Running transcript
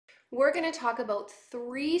we're going to talk about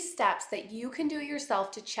 3 steps that you can do yourself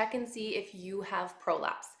to check and see if you have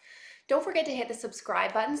prolapse. Don't forget to hit the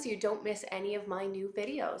subscribe button so you don't miss any of my new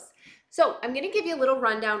videos. So I'm going to give you a little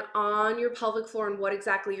rundown on your pelvic floor and what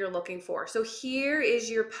exactly you're looking for. So here is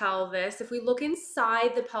your pelvis. If we look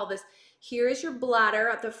inside the pelvis, here is your bladder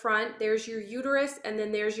at the front, there's your uterus, and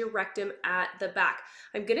then there's your rectum at the back.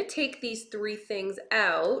 I'm going to take these 3 things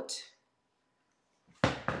out.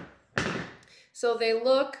 So they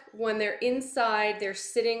look, when they're inside, they're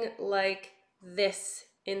sitting like this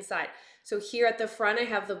inside. So here at the front, I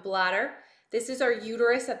have the bladder. This is our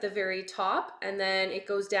uterus at the very top, and then it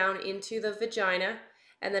goes down into the vagina.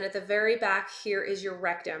 And then at the very back, here is your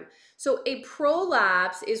rectum. So a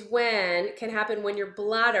prolapse can happen when your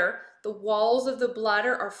bladder, the walls of the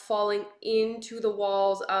bladder are falling into the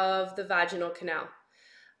walls of the vaginal canal.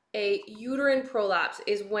 A uterine prolapse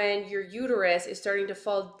is when your uterus is starting to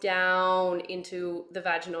fall down into the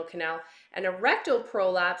vaginal canal. And a rectal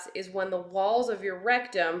prolapse is when the walls of your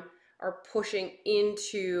rectum are pushing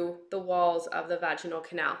into the walls of the vaginal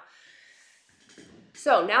canal.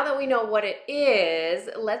 So now that we know what it is,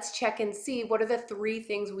 let's check and see what are the 3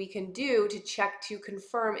 things we can do to check to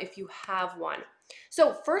confirm if you have one.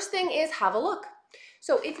 So first thing is have a look.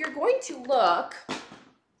 So if you're going to look,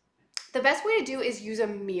 the best way to do is use a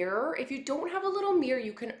mirror. If you don't have a little mirror,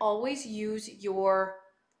 you can always use your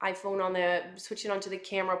iPhone switch it onto the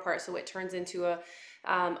camera part so it turns into a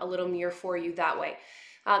little mirror for you that way.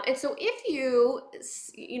 And so if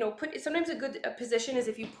sometimes a good position is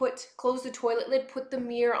if you close the toilet lid, put the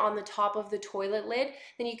mirror on the top of the toilet lid,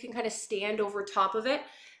 then you can kind of stand over top of it.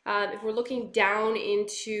 If we're looking down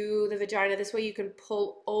into the vagina, this way you can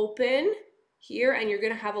pull open here and you're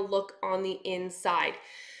gonna have a look on the inside.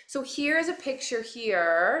 So here's a picture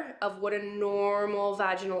here of what a normal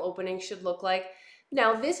vaginal opening should look like.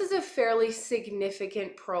 Now this is a fairly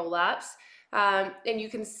significant prolapse, and you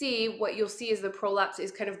can see what you'll see is the prolapse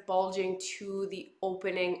is kind of bulging to the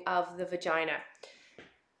opening of the vagina.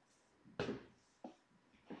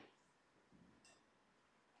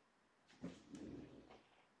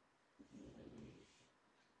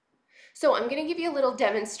 So I'm going to give you a little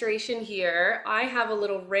demonstration here. I have a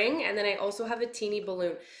little ring and then I also have a teeny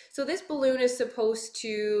balloon. So this balloon is supposed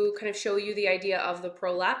to kind of show you the idea of the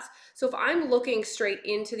prolapse. So if I'm looking straight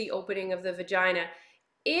into the opening of the vagina,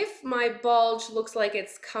 if my bulge looks like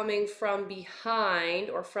it's coming from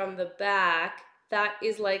behind or from the back, that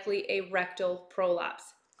is likely a rectal prolapse.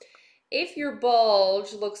 If your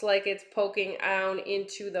bulge looks like it's poking out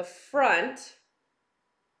into the front,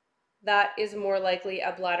 that is more likely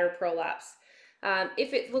a bladder prolapse.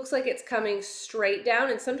 If it looks like it's coming straight down,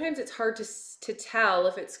 and sometimes it's hard to tell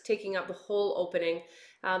if it's taking up the whole opening,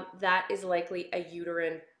 that is likely a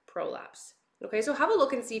uterine prolapse. Okay, so have a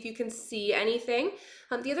look and see if you can see anything.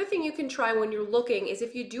 The other thing you can try when you're looking is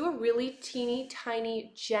if you do a really teeny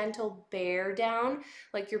tiny gentle bear down,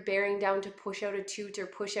 like you're bearing down to push out a toot or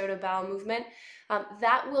push out a bowel movement,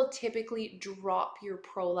 that will typically drop your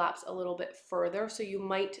prolapse a little bit further. So you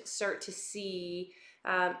might start to see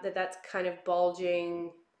that's kind of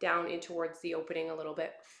bulging down in towards the opening a little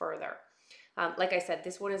bit further. Like I said,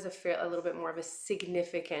 this one is a little bit more of a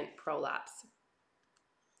significant prolapse.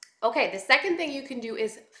 Okay, the second thing you can do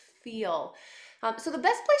is feel. So the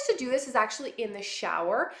best place to do this is actually in the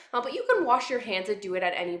shower, but you can wash your hands and do it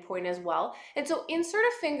at any point as well. And so insert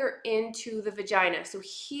a finger into the vagina. So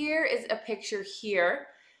here is a picture here.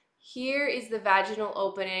 Here is the vaginal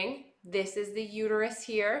opening. This is the uterus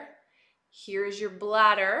here. Here's your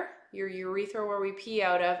bladder, your urethra where we pee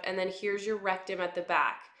out of, and then here's your rectum at the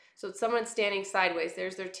back. So it's someone standing sideways.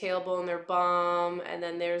 There's their tailbone, their bum, and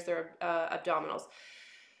then there's their abdominals.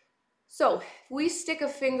 So if we stick a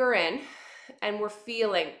finger in and we're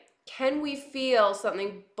feeling, can we feel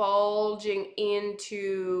something bulging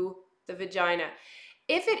into the vagina?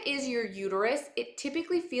 If it is your uterus, it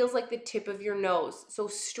typically feels like the tip of your nose. So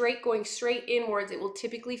going straight inwards, it will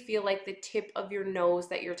typically feel like the tip of your nose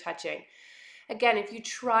that you're touching. Again, if you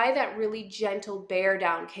try that really gentle bear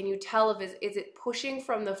down, can you tell is it pushing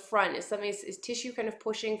from the front? Is tissue kind of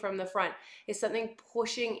pushing from the front? Is something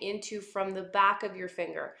pushing into from the back of your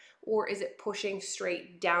finger? Or is it pushing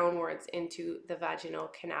straight downwards into the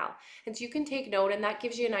vaginal canal? And so you can take note, and that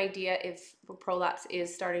gives you an idea if the prolapse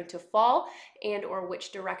is starting to fall and or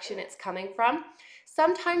which direction it's coming from.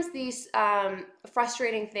 Sometimes these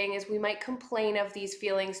frustrating thing is we might complain of these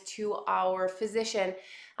feelings to our physician,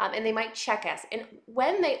 and they might check us. And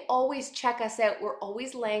when they always check us out, we're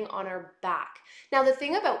always laying on our back. Now, the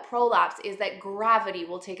thing about prolapse is that gravity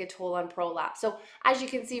will take a toll on prolapse. So as you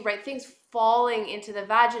can see, right, things falling into the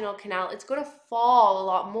vaginal canal, it's going to fall a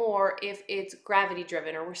lot more if it's gravity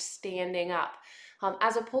driven or we're standing up.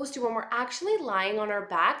 As opposed to when we're actually lying on our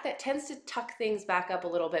back, that tends to tuck things back up a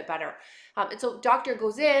little bit better. And so doctor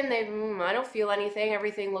goes in, I don't feel anything,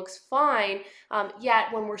 everything looks fine.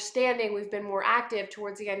 Yet when we're standing, we've been more active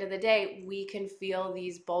towards the end of the day, we can feel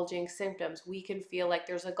these bulging symptoms. We can feel like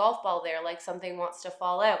there's a golf ball there, like something wants to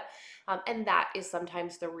fall out. And that is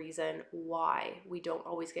sometimes the reason why we don't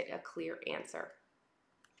always get a clear answer.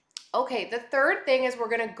 Okay, the third thing is we're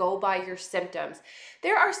going to go by your symptoms.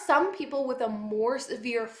 There are some people with a more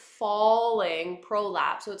severe falling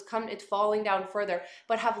prolapse, so it's falling down further,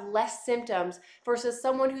 but have less symptoms versus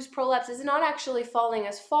someone whose prolapse is not actually falling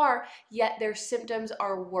as far, yet their symptoms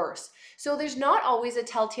are worse. So there's not always a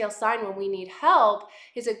telltale sign when we need help,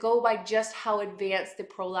 is it go by just how advanced the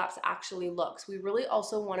prolapse actually looks. We really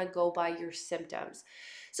also want to go by your symptoms.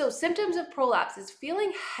 So symptoms of prolapse is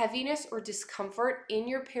feeling heaviness or discomfort in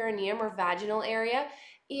your perineum or vaginal area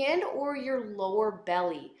and or your lower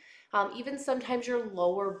belly, even sometimes your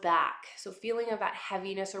lower back. So feeling of that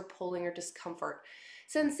heaviness or pulling or discomfort.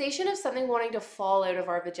 Sensation of something wanting to fall out of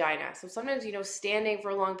our vagina. So sometimes, standing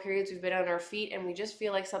for long periods, we've been on our feet and we just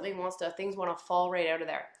feel like things want to fall right out of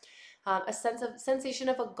there. A sensation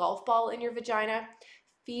of a golf ball in your vagina,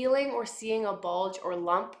 feeling or seeing a bulge or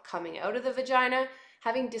lump coming out of the vagina.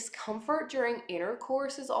 Having discomfort during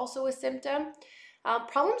intercourse is also a symptom.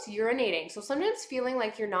 Problems urinating. So sometimes feeling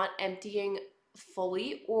like you're not emptying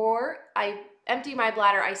fully, or I empty my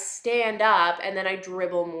bladder, I stand up, and then I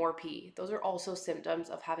dribble more pee. Those are also symptoms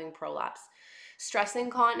of having prolapse. Stress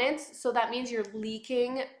incontinence. So that means you're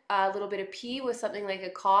leaking a little bit of pee with something like a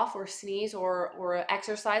cough or sneeze or an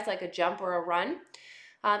exercise like a jump or a run.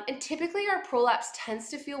 And typically our prolapse tends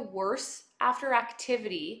to feel worse after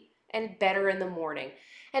activity and better in the morning.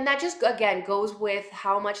 And that just, again, goes with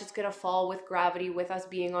how much it's going to fall with gravity, with us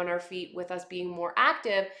being on our feet, with us being more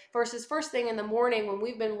active, versus first thing in the morning when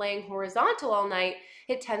we've been laying horizontal all night,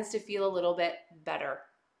 it tends to feel a little bit better.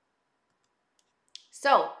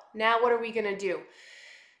 So now what are we going to do?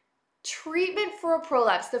 Treatment for a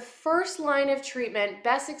prolapse. The first line of treatment,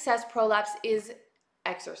 best success prolapse, is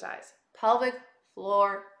exercise. Pelvic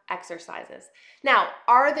floor exercises. Now,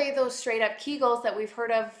 are they those straight up Kegels that we've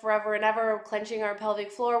heard of forever and ever, clenching our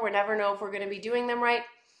pelvic floor? We never know if we're going to be doing them right.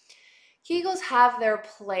 Kegels have their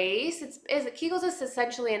place. Kegels is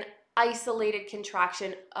essentially an isolated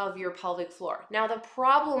contraction of your pelvic floor. Now, the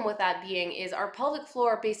problem with that being is our pelvic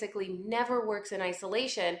floor basically never works in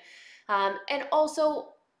isolation. And also,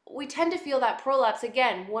 we tend to feel that prolapse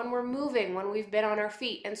again when we're moving, when we've been on our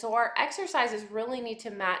feet. And so our exercises really need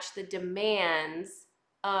to match the demands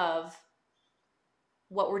of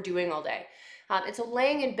what we're doing all day. And so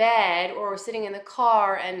laying in bed or sitting in the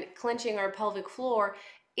car and clenching our pelvic floor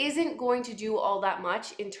isn't going to do all that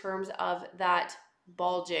much in terms of that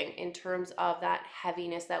bulging, in terms of that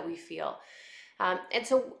heaviness that we feel. And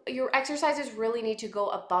so your exercises really need to go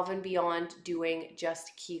above and beyond doing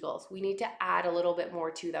just Kegels. We need to add a little bit more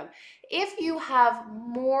to them. If you have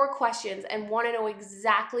more questions and want to know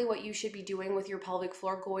exactly what you should be doing with your pelvic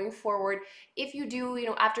floor going forward, if you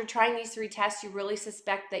do, after trying these 3 tests, you really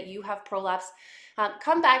suspect that you have prolapse,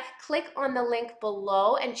 come back, click on the link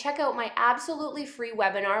below and check out my absolutely free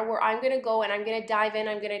webinar where I'm going to go and I'm going to dive in.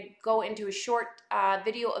 I'm going to go into a short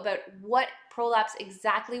video about what prolapse,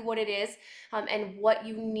 exactly what it is, and what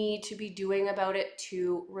you need to be doing about it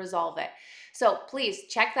to resolve it. So please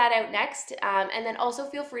check that out next, and then also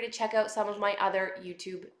feel free to check out some of my other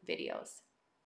YouTube videos.